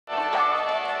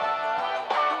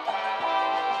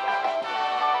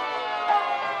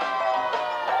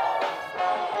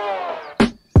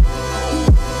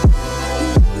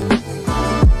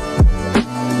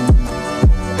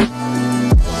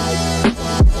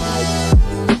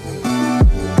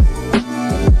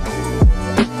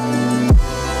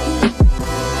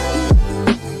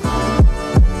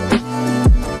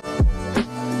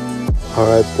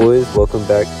boys, welcome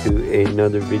back to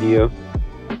another video,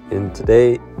 and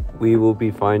today we will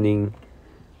be finding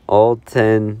all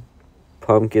 10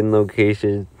 pumpkin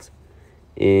locations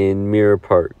in Mirror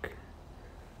Park.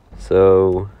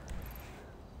 So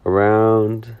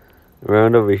around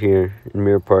over here in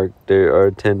Mirror Park there are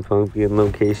 10 pumpkin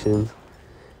locations,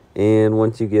 and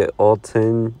once you get all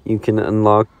 10 you can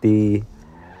unlock the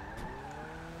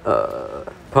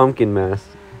pumpkin mask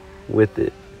with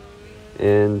it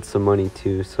and some money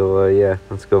too. So yeah,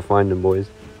 let's go find them, boys.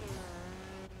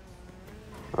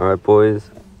 Alright, boys,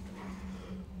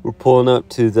 we're pulling up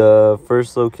to the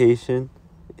first location,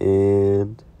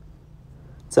 and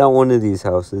it's at one of these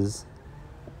houses.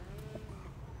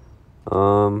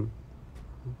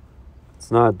 It's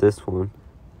not this one.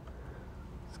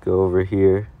 Let's go over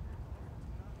here.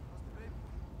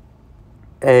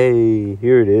 Hey,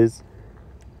 here it is.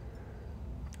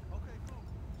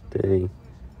 Dang.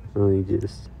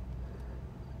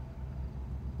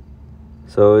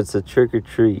 So it's a trick or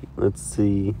treat. Let's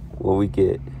see what we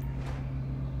get.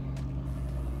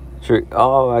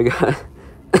 Oh, I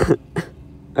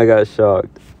got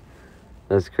shocked.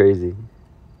 That's crazy.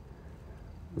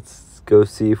 Let's go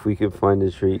see if we can find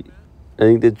a treat. I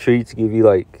think the treats give you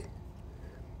like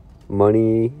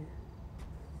money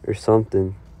or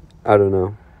something. I don't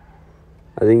know.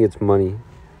 I think it's money.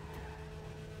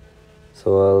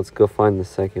 So let's go find the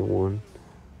second one.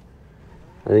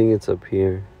 I think it's up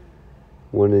here.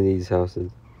 One of these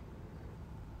houses.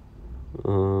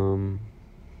 No,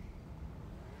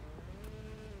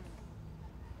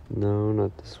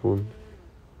 not this one.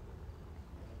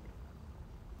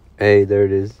 Hey, there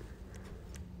it is.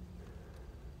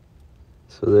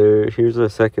 So here's our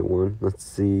second one. Let's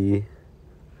see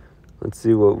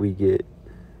what we get.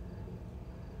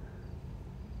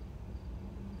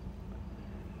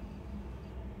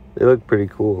 They look pretty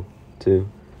cool too.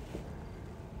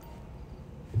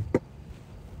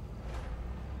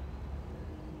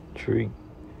 Treat.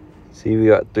 See, we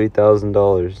got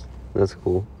 $3,000. That's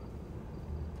cool.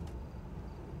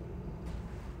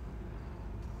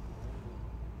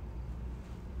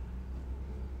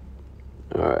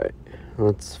 Alright,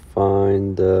 let's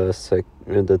find the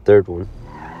third one.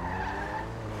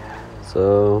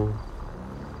 So,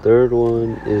 third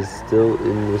one is still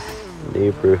in this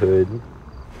neighborhood.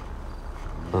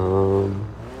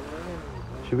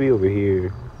 Should be over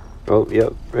here. Oh,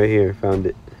 yep, right here. Found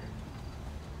it.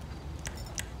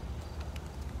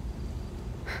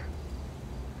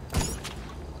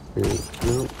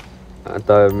 Nope. I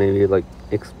thought it maybe like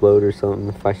explode or something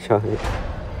if I shot it.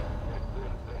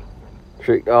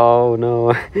 Trick. Oh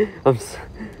no,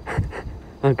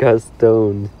 I got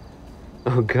stoned.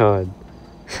 Oh god.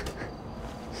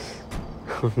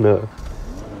 Oh no.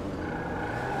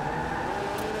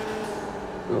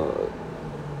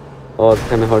 Oh, it's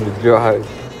kind of hard to drive.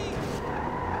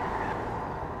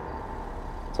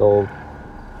 It's all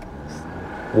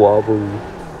wobbly.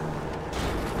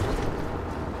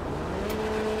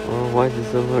 Oh, why is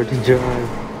it so hard to drive?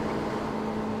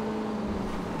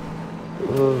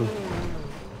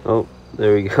 Oh,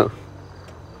 there we go.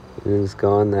 It's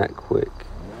gone that quick.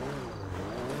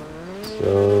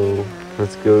 So,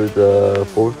 let's go to the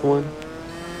fourth one.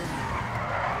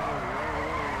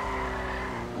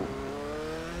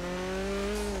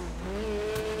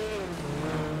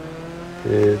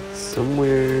 It's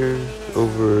somewhere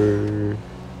over,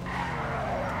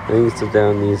 I think it's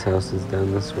down these houses,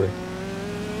 down this way.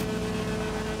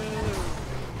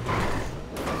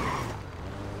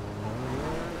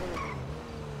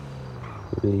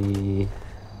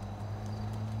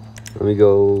 Let me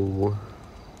go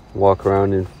walk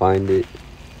around and find it.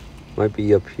 Might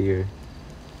be up here.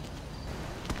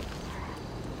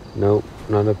 Nope,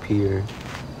 not up here.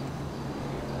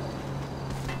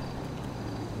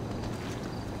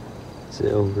 Is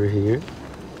it over here?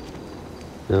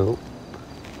 Nope.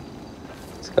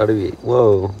 It's gotta be.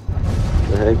 Whoa.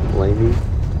 The heck, Blamey?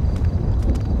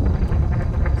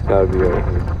 It's gotta be right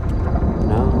here.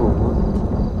 No.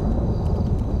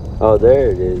 What? Oh, there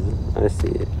it is. I see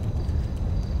it.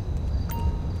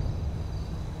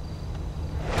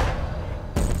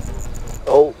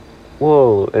 Oh.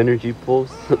 Whoa. Energy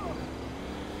pulse.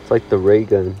 It's like the ray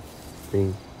gun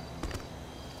thing.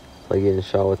 It's like getting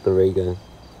shot with the ray gun.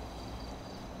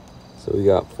 So we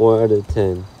got 4 out of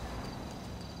 10.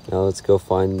 Now let's go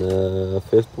find the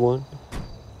fifth one.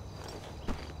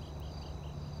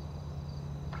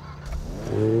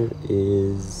 Where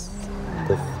is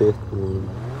the fifth one?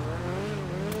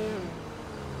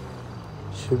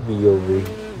 Should be over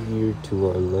here to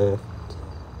our left,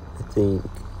 I think.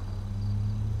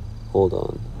 Hold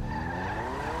on.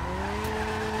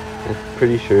 I'm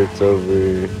pretty sure it's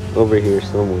over here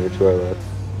somewhere to our left.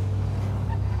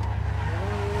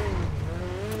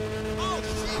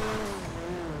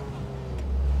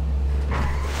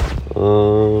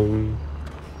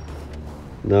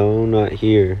 No, not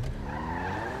here.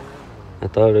 I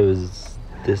thought it was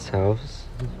this house.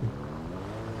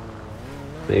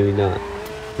 Maybe not.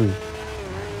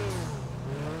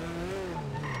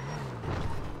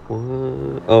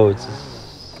 What? Oh, it's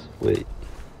just... Wait.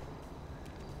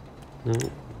 No.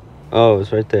 Oh,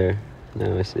 it's right there.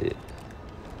 Now I see it.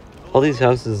 All these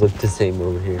houses look the same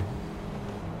over here.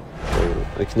 So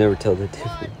I can never tell the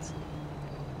difference.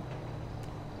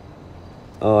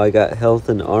 Oh, I got health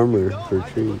and armor for a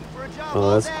treat.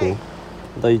 Oh, that's cool.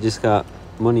 I thought you just got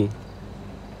money.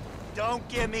 Don't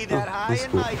give me that high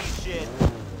and mighty shit.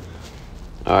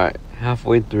 Alright,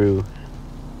 halfway through.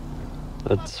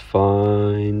 Let's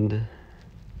find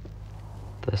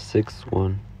the sixth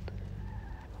one.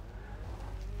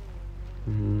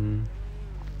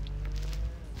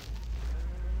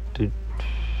 Dude.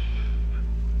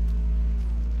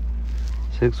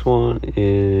 Sixth one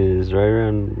is right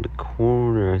around the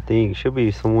corner, I think. Should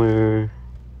be somewhere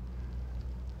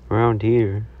around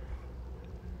here.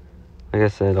 Like I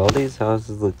said, all these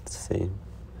houses look the same.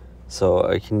 So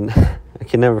I can I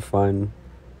can never find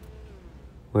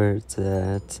where it's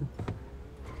at.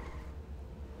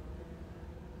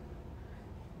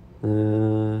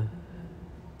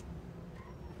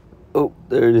 Oh,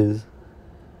 there it is.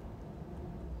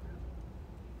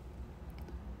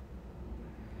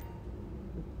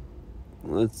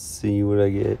 Let's see what I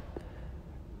get.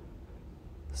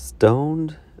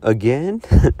 Stoned? Again?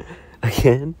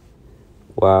 Again?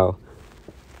 Wow.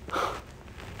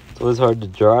 It's always hard to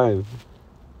drive.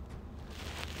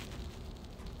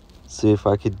 See if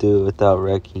I could do it without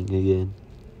wrecking again.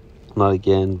 Not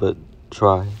again, but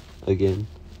try again.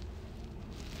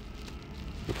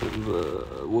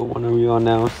 What one are we on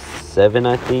now? 7,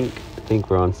 I think? I think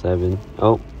we're on 7.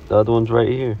 Oh, the other one's right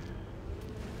here.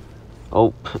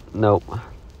 Oh, nope.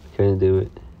 Couldn't do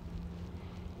it.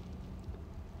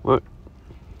 What?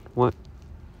 What?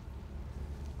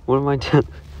 What am I doing?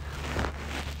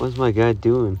 What's my guy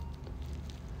doing?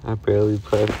 I barely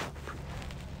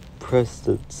pressed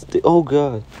the oh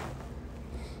god.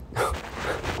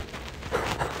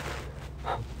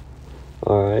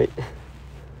 Alright.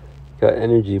 Got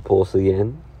energy pulse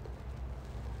again.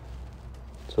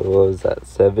 So what was that?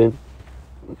 7?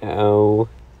 Now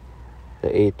the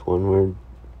 8th one. We're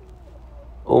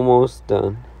almost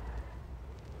done.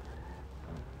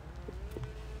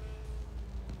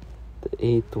 The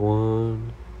 8th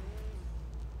one.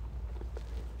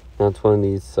 That's one of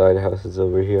these side houses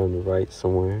over here on the right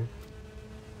somewhere.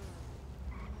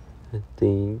 I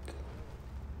think.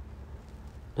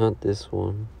 Not this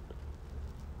one.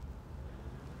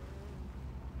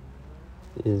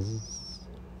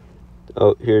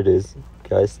 Oh, here it is.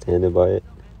 Guys standing by it.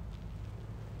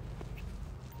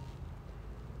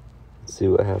 Let's see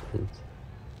what happens.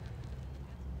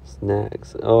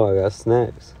 Snacks. Oh, I got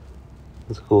snacks.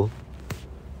 That's cool.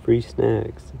 Free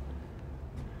snacks.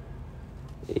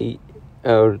 8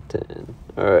 out of 10.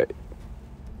 Alright.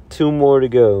 2 more to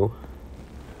go.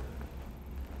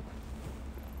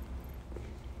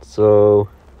 So,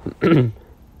 I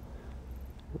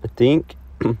think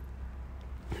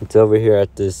it's over here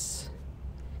at this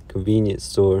convenience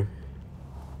store.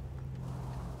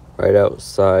 Right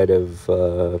outside of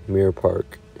Mirror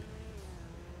Park.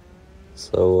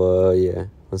 So, yeah.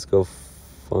 Let's go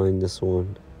find this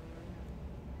one.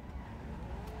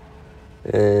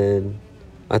 And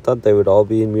I thought they would all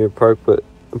be in Mirror Park, but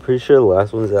I'm pretty sure the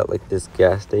last one's at like this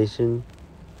gas station.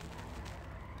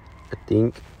 I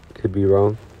think. Could be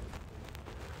wrong.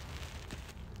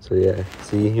 So yeah,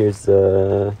 see, here's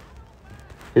the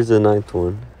 9th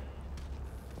one.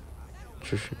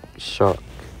 Shock.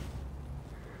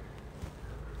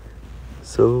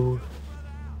 So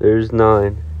there's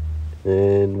 9,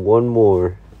 and 1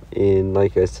 more. And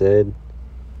like I said,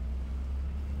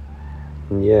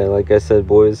 and yeah, like I said,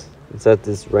 boys, it's at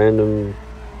this random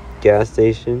gas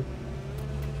station.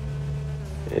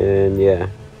 And yeah,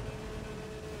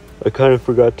 I kind of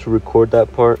forgot to record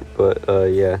that part, but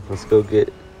yeah, let's go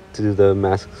get to the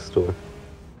mask store.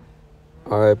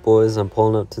 Alright, boys, I'm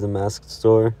pulling up to the mask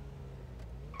store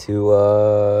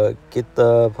to get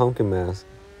the pumpkin mask.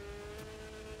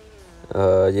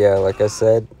 Yeah, like I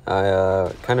said,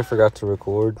 I kind of forgot to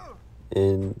record.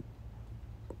 And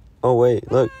oh wait,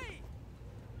 look,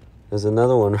 there's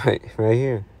another one right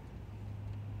here.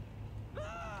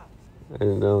 I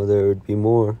didn't know there would be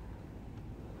more.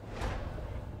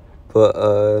 But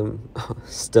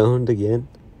stoned again.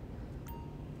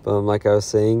 But like I was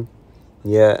saying,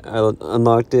 yeah, I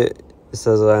unlocked it. It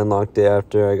says I unlocked it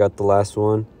after I got the last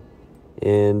one.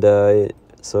 And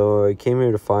so I came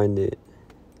here to find it.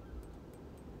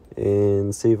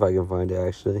 And see if I can find it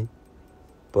actually.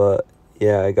 But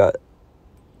yeah, I got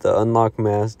the unlock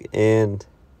mask and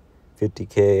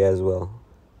 50k as well.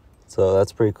 So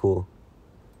that's pretty cool.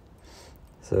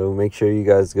 So make sure you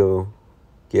guys go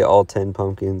get all 10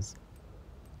 pumpkins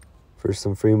for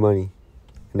some free money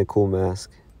and a cool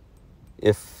mask.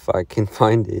 If I can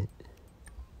find it.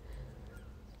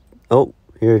 Oh,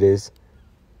 here it is.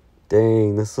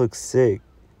 Dang, this looks sick.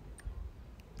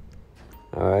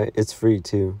 Alright, it's free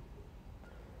too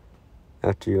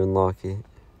after you unlock it.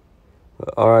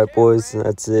 Alright boys,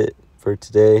 that's it for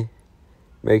today.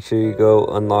 Make sure you go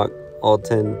unlock all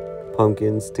 10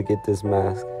 pumpkins to get this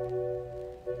mask.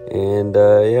 And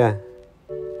yeah,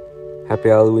 happy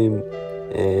Halloween,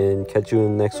 and catch you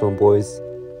in the next one, boys.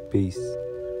 Peace.